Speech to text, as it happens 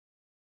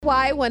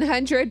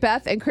Y100,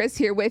 Beth and Chris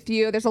here with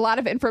you. There's a lot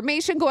of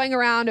information going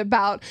around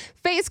about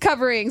face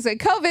coverings and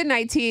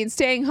COVID-19,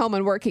 staying home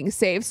and working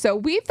safe. So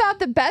we thought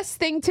the best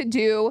thing to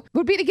do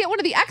would be to get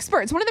one of the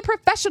experts, one of the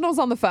professionals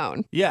on the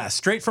phone. Yeah,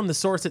 straight from the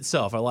source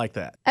itself. I like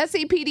that.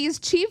 SAPD's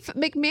Chief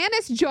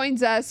McManus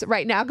joins us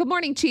right now. Good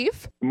morning,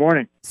 Chief. Good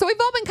morning. So we've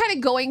all been kind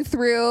of going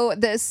through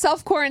the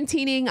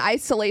self-quarantining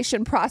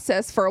isolation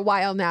process for a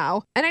while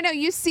now. And I know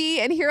you see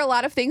and hear a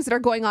lot of things that are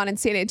going on in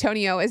San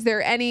Antonio. Is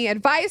there any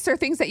advice or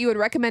things that you would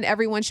recommend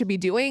everyone should be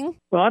doing?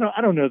 Well,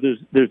 I don't know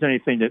there's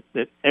anything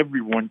that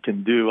everyone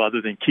can do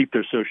other than keep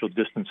their social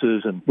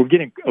distances. And we're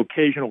getting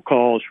occasional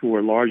calls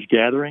for large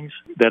gatherings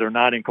that are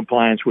not in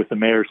compliance with the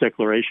mayor's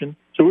declaration.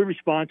 So we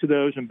respond to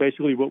those, and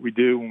basically what we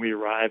do when we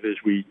arrive is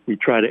we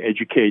try to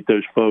educate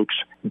those folks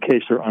in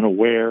case they're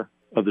unaware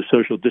of the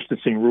social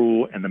distancing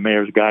rule and the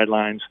mayor's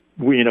guidelines.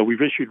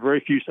 We've issued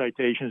very few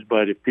citations,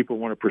 but if people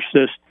want to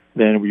persist,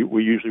 then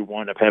we usually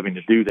wind up having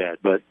to do that.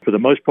 But for the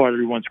most part,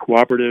 everyone's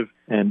cooperative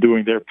and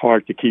doing their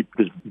part to keep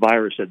this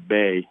virus at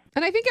bay.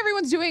 And I think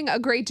everyone's doing a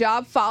great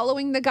job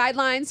following the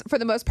guidelines. For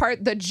the most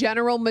part, the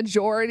general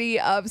majority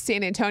of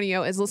San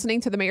Antonio is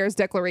listening to the mayor's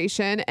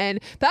declaration. And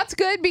that's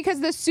good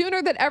because the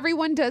sooner that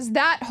everyone does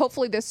that,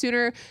 hopefully the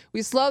sooner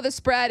we slow the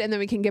spread and then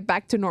we can get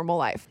back to normal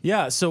life.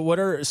 Yeah. So what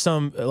are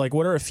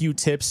a few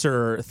tips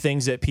or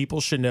things that people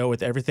should know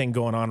with everything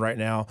going on right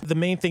now? The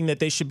main thing that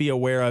they should be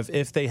aware of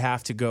if they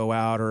have to go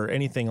out or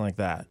anything like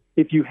that?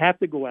 If you have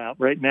to go out,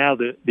 right now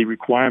the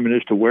requirement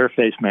is to wear a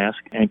face mask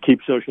and keep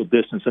social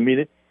distance. I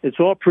mean, it's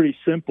all pretty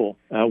simple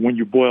when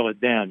you boil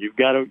it down. You've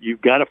got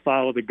to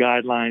follow the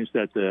guidelines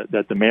that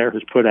the mayor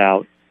has put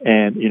out.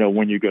 And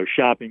when you go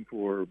shopping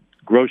for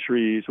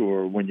groceries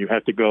or when you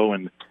have to go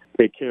and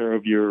take care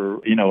of your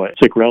a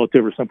sick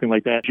relative or something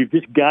like that, you've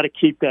just got to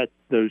keep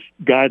those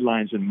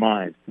guidelines in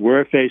mind.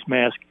 Wear a face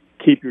mask,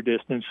 keep your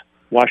distance,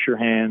 wash your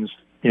hands.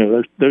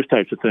 Those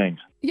types of things.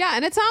 Yeah,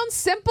 and it sounds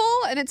simple,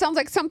 and it sounds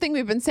like something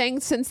we've been saying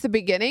since the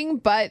beginning,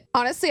 but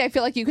honestly, I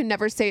feel like you can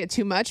never say it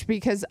too much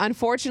because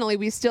unfortunately,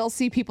 we still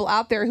see people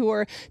out there who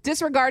are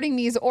disregarding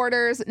these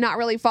orders, not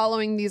really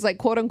following these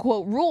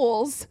quote-unquote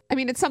rules. I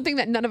mean, it's something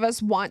that none of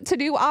us want to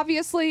do,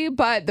 obviously,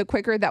 but the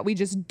quicker that we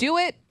just do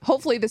it,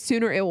 hopefully the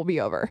sooner it will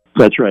be over.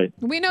 That's right.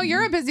 We know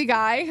you're a busy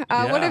guy.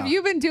 What have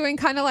you been doing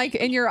kind of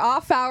in your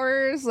off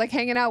hours,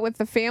 hanging out with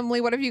the family?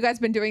 What have you guys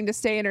been doing to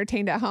stay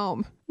entertained at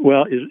home?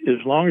 Well,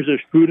 as long as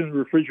there's food in the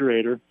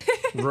refrigerator,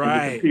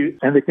 right,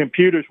 and the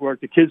computers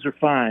work, the kids are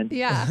fine.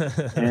 Yeah.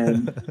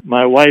 And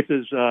my wife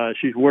is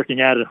she's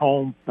working out at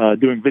home,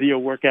 doing video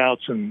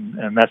workouts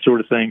and that sort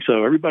of thing.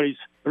 So everybody's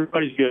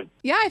good.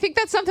 Yeah, I think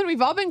that's something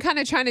we've all been kind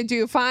of trying to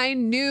do.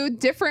 Find new,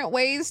 different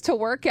ways to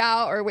work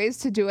out or ways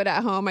to do it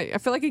at home. I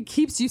feel like it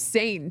keeps you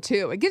sane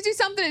too. It gives you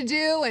something to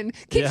do and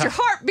keeps your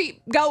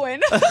heartbeat going.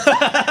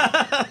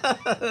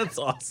 That's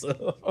awesome.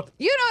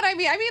 You know what I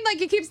mean? I mean,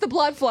 it keeps the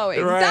blood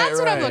flowing. Right, that's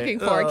what I'm looking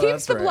for. It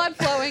keeps the blood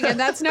flowing, and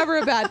that's never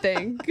a bad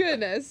thing.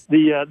 Goodness.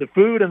 The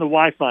food and the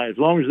Wi-Fi, as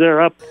long as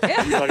they're up,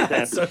 everybody's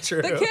happy. So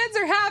true. The kids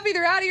are happy.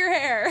 They're out of your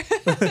hair.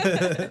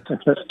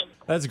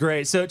 That's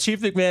great. So, Chief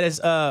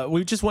McManus,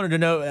 we just wanted to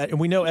know, and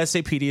we know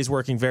SAPD is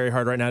working very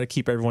hard right now to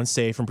keep everyone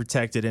safe and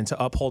protected and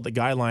to uphold the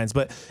guidelines,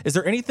 but is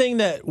there anything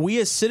that we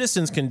as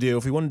citizens can do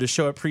if we wanted to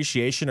show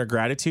appreciation or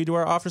gratitude to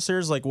our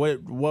officers?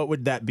 What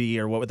would that be,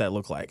 or what would that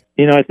look like?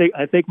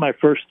 I think my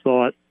first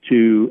thought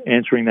to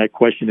answering that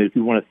question is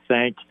we want to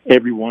thank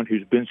everyone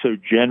who's been so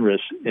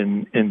generous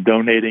in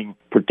donating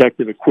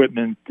protective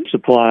equipment,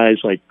 supplies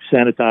like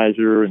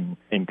sanitizer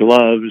and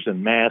gloves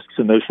and masks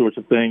and those sorts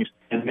of things.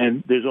 And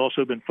then there's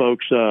also been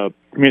folks,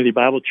 Community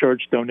Bible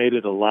Church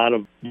donated a lot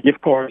of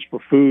gift cards for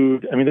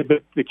food. I mean,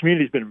 the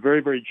community's been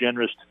very, very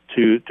generous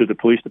to the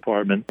police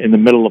department in the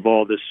middle of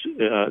all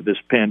this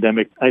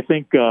pandemic. I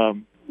think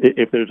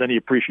if there's any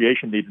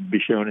appreciation needed to be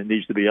shown, it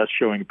needs to be us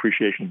showing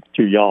appreciation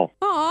to y'all.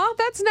 Aw,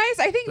 that's nice.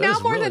 I think now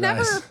more than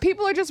ever,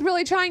 people are just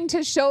really trying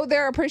to show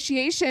their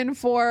appreciation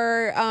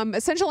for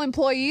essential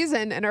employees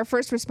and our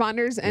first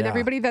responders and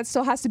everybody that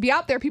still has to be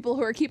out there, people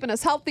who are keeping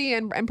us healthy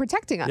and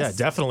protecting us. Yeah,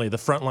 definitely. The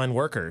frontline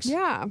workers.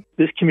 Yeah.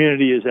 This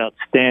community is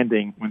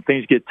outstanding. When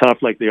things get tough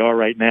like they are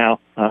right now,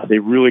 they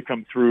really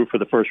come through for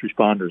the first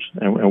responders,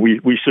 and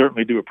we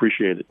certainly do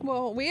appreciate it.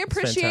 Well, we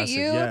appreciate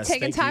you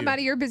taking time out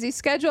of your busy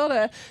schedule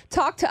to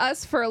talk to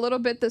us for a little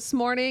bit this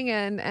morning,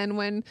 and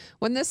when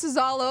this is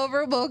all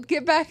over, we'll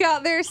get back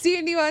out there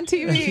seeing you on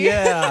TV.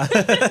 Yeah.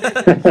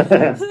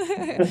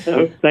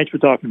 Thanks for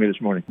talking to me this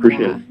morning.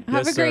 Appreciate it.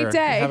 Have a great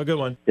day. Have a good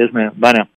one. Yes, ma'am. Bye now.